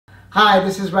Hi,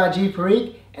 this is Rajiv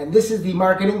Parikh, and this is the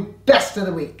Marketing Best of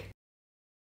the Week.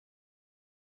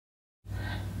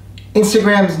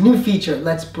 Instagram's new feature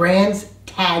lets brands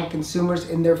tag consumers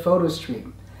in their photo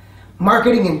stream.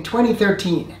 Marketing in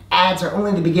 2013, ads are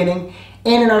only the beginning,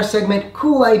 and in our segment,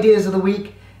 Cool Ideas of the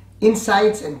Week,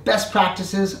 insights and best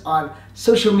practices on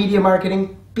social media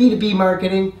marketing, B2B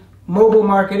marketing, mobile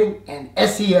marketing, and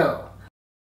SEO.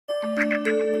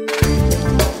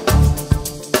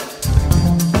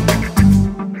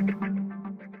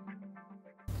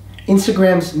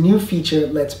 Instagram's new feature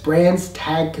lets brands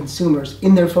tag consumers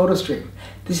in their photo stream.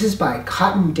 This is by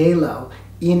Cotton Dalo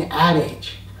in Ad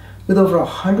Age. With over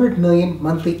 100 million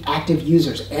monthly active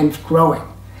users and growing,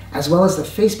 as well as the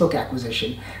Facebook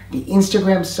acquisition, the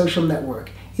Instagram social network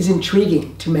is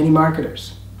intriguing to many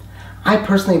marketers. I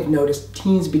personally have noticed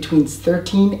teens between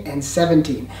 13 and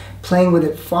 17 playing with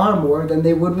it far more than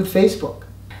they would with Facebook.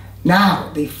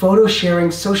 Now, the photo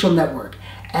sharing social network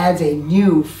adds a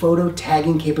new photo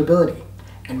tagging capability,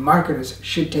 and marketers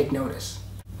should take notice.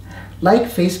 Like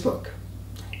Facebook,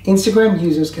 Instagram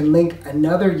users can link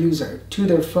another user to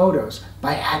their photos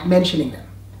by mentioning them.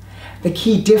 The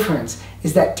key difference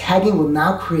is that tagging will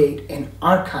now create an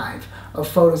archive of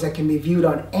photos that can be viewed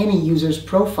on any user's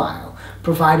profile,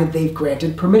 provided they've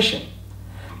granted permission.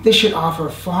 This should offer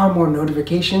far more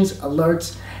notifications,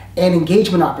 alerts, and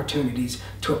engagement opportunities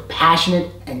to a passionate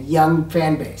and young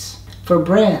fan base. For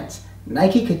brands,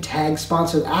 Nike could tag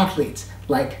sponsored athletes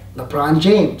like LeBron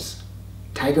James,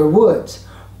 Tiger Woods,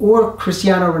 or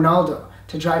Cristiano Ronaldo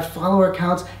to drive follower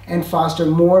counts and foster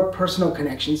more personal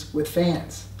connections with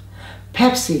fans.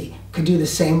 Pepsi could do the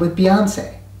same with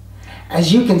Beyoncé.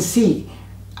 As you can see,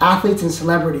 athletes and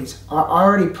celebrities are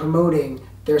already promoting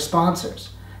their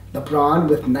sponsors. LeBron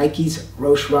with Nike's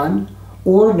Roche Run,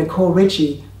 or Nicole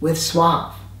Richie with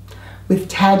Suave. With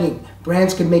tagging,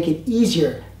 brands could make it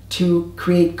easier to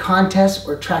create contests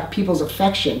or track people's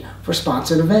affection for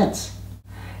sponsored events.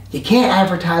 You can't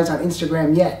advertise on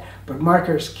Instagram yet, but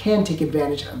marketers can take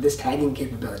advantage of this tagging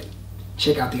capability.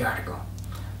 Check out the article.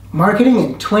 Marketing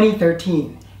in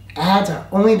 2013, ads are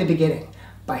only the beginning,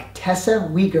 by Tessa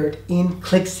Wiegert in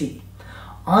ClickSee.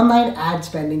 Online ad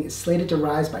spending is slated to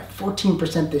rise by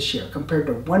 14% this year compared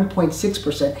to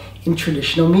 1.6% in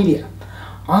traditional media.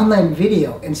 Online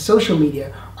video and social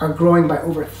media are growing by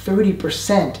over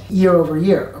 30% year over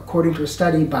year, according to a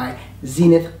study by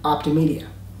Zenith Optimedia.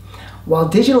 While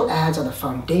digital ads are the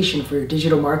foundation for your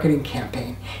digital marketing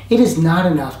campaign, it is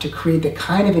not enough to create the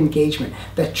kind of engagement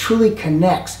that truly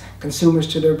connects consumers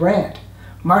to their brand.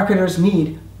 Marketers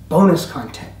need bonus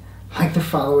content, like the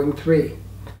following three.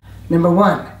 Number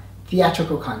one,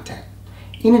 theatrical content.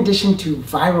 In addition to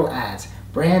viral ads,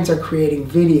 brands are creating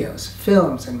videos,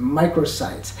 films, and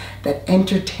microsites that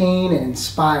entertain and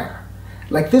inspire.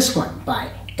 Like this one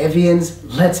by Evian's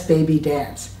Let's Baby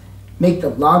Dance. Make the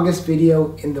longest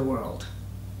video in the world.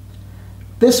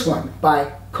 This one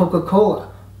by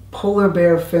Coca-Cola, Polar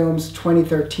Bear Films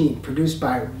 2013, produced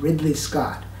by Ridley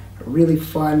Scott. A really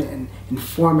fun and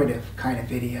informative kind of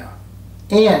video.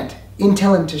 And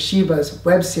Intel and Toshiba's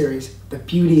web series, The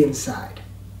Beauty Inside.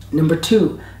 Number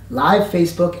two, live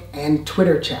Facebook and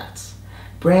Twitter chats.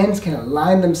 Brands can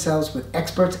align themselves with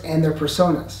experts and their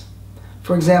personas.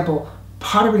 For example,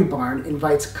 Pottery Barn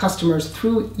invites customers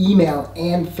through email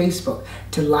and Facebook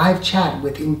to live chat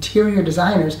with interior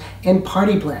designers and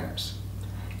party planners.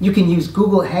 You can use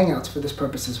Google Hangouts for this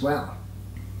purpose as well.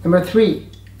 Number three,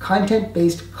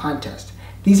 content-based contest.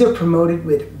 These are promoted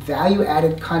with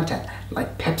value-added content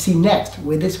like Pepsi Next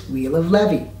with its Wheel of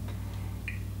Levy.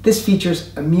 This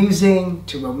features amusing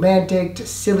to romantic to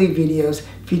silly videos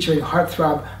featuring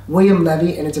heartthrob William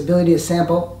Levy and its ability to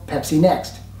sample Pepsi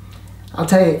Next. I'll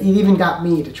tell you, it even got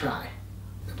me to try.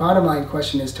 The bottom line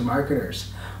question is to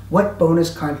marketers: what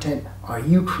bonus content are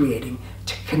you creating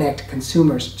to connect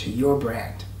consumers to your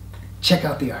brand? Check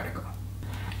out the article.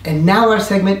 And now our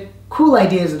segment, Cool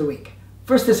Ideas of the Week.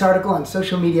 First, this article on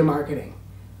social media marketing.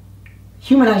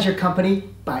 Humanize your company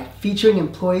by featuring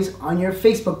employees on your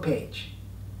Facebook page.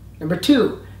 Number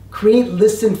two, create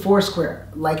lists in Foursquare,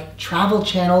 like Travel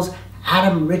Channel's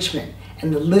Adam Richman,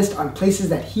 and the list on places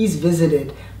that he's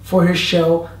visited for his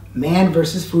show, Man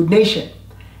vs. Food Nation.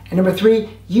 And number three,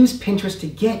 use Pinterest to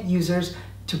get users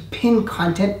to pin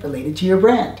content related to your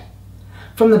brand.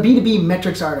 From the B2B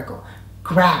Metrics article,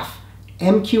 graph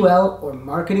MQL or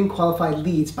marketing qualified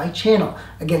leads by channel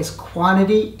against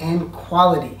quantity and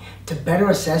quality to better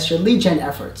assess your lead gen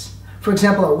efforts. For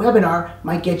example, a webinar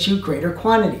might get you greater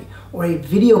quantity, or a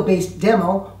video-based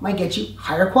demo might get you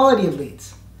higher quality of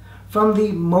leads. From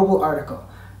the mobile article,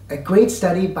 a great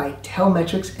study by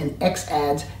Telmetrics and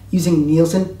XAds using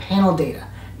Nielsen panel data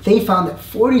they found that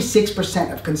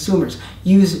 46% of consumers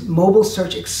use mobile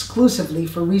search exclusively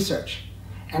for research,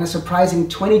 and a surprising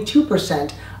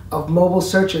 22% of mobile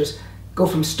searchers go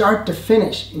from start to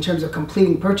finish in terms of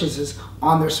completing purchases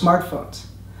on their smartphones.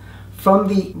 From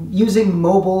the Using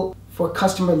Mobile for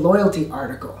Customer Loyalty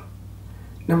article,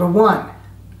 number 1,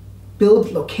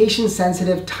 build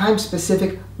location-sensitive,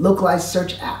 time-specific, localized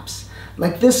search apps,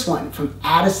 like this one from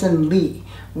Addison Lee,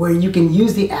 where you can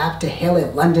use the app to hail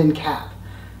a London cab.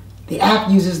 The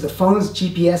app uses the phone's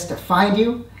GPS to find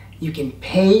you, you can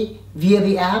pay via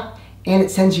the app, and it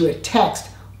sends you a text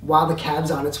while the cab's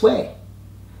on its way.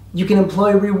 You can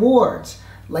employ rewards,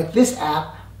 like this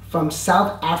app from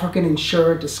South African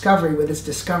insurer Discovery with its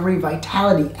Discovery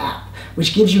Vitality app,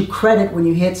 which gives you credit when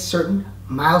you hit certain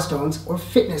milestones or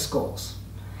fitness goals.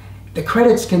 The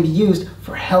credits can be used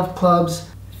for health clubs,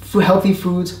 for healthy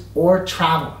foods, or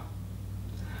travel.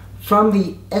 From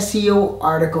the SEO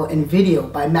article and video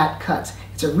by Matt Cutts,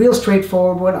 it's a real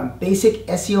straightforward one on basic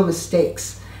SEO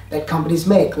mistakes that companies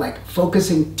make, like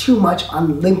focusing too much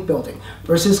on link building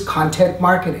versus content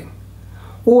marketing,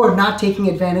 or not taking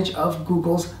advantage of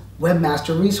Google's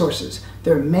webmaster resources.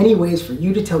 There are many ways for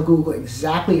you to tell Google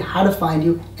exactly how to find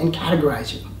you and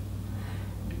categorize you.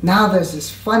 Now there's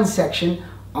this fun section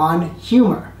on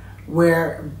humor,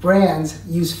 where brands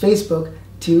use Facebook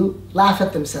to laugh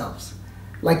at themselves,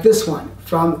 like this one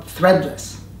from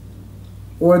Threadless,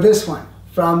 or this one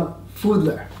from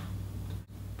Foodler.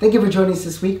 Thank you for joining us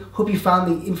this week. Hope you found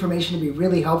the information to be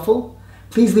really helpful.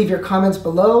 Please leave your comments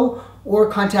below or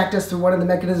contact us through one of the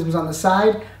mechanisms on the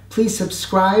side. Please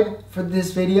subscribe for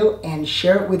this video and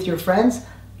share it with your friends.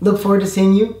 Look forward to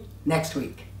seeing you next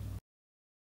week.